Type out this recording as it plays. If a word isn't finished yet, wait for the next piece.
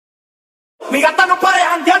Mi gata no para de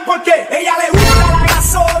janguear porque ella le gusta la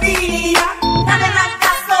gasolina. Dame más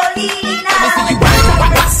gasolina.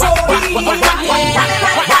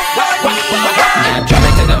 Now drop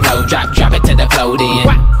it to the flow, drop it to the flow then.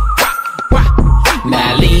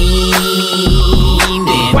 Now lean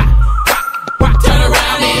then. Turn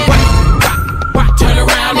around then. Turn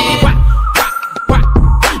around then.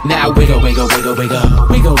 Now wiggle, wiggle, wiggle, wiggle,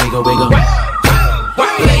 wiggle, wiggle, wiggle.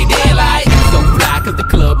 Lay there like so fly, cause the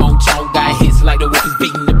club on chonk. Got hits like the whip is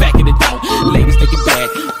beating the back of the dome. Ladies take it back,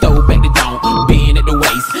 throw back the dome. Bend at the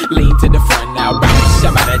waist, lean to the front, now bounce.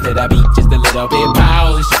 Shabba to the beat, just a little bit.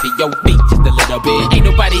 Pause and shift your feet just a little bit. Ain't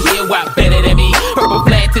nobody here what better than me. Purple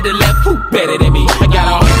flag to the left, who better than me? I got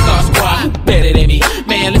a all-star squad, who better than me?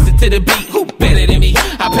 Man, listen to the beat, who better than me?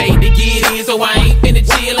 I paid to get in, so I ain't finna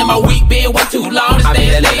chill. And my week been way too long to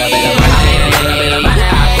stay still. I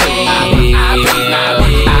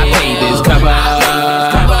paid this cover. I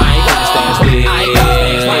ain't finna stand still.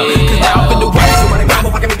 Cause now I'm finna wax. Súmale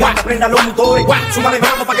mambo pa' que mi gata prenda los motores. Súmale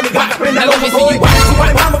mambo pa' que mi gata prenda los motores.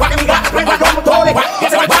 Súmale mambo pa' que mi gata prenda los motores. Que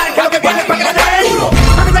se preparen que lo que viene es pa' que le den duro.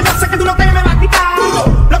 A mí yo sé que tú no te me vas a quitar duro.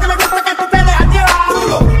 Lo que me gusta es que tú te dejas llevar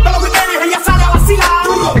duro. Todos los weekends ella sale a vacilar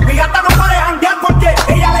duro. Mi gata no para de janguear porque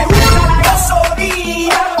ella le gusta la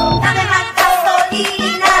gasolina. Dame más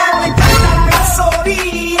gasolina. Le encanta la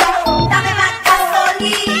gasolina. Dame más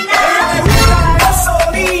gasolina. Ella le gusta la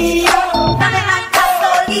gasolina. Dame más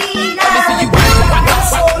gasolina.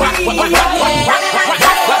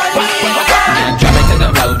 Drop it to the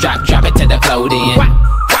flow, drop it to the flow then.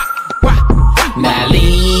 Now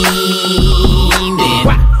lean then.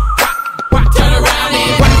 Turn around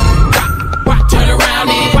then. Turn around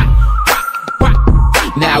then.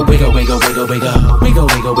 Now wiggle, wiggle, wiggle, wiggle, wiggle,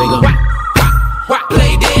 wiggle, wiggle.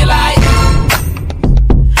 Play dead like.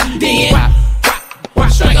 Then.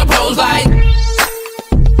 Strike a pose like.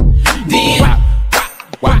 Then.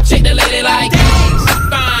 Shake the lady like.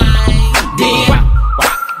 Then.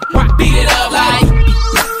 Beat it up like.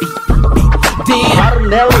 Then.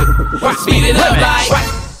 Arnel. Speed it up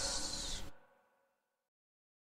like.